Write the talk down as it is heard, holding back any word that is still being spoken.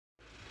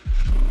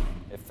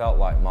felt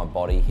like my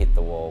body hit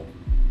the wall.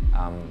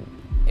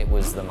 It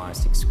was the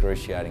most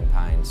excruciating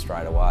pain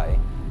straight away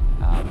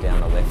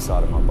down the left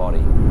side of my body.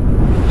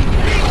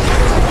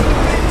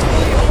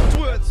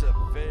 Holdsworth's a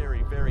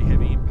very, very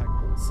heavy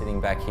impact.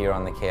 Sitting back here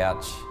on the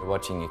couch,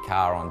 watching your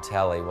car on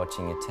telly,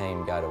 watching your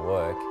team go to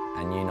work,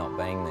 and you not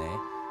being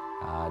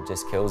there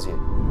just kills you.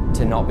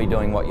 To not be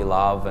doing what you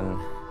love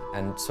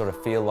and sort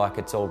of feel like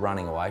it's all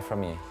running away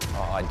from you.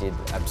 I did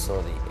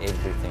absolutely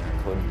everything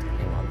I could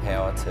in my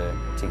power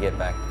to get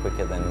back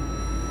quicker than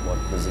what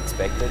was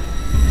expected.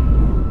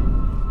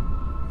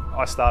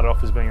 I started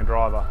off as being a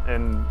driver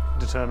and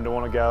determined to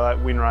want to go out,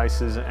 win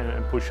races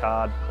and push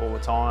hard all the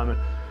time. And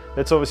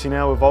that's obviously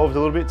now evolved a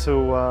little bit to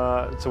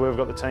where we've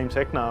got the team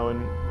TEKNO,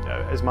 and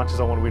as much as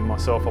I want to win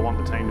myself, I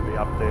want the team to be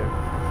up there.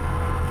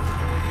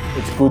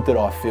 It's good that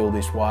I feel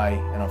this way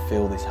and I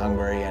feel this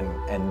hungry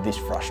and this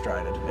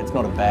frustrated. It's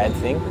not a bad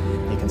thing.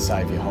 You can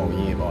save your whole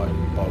year by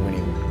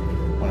winning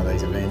one of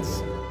these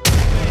events.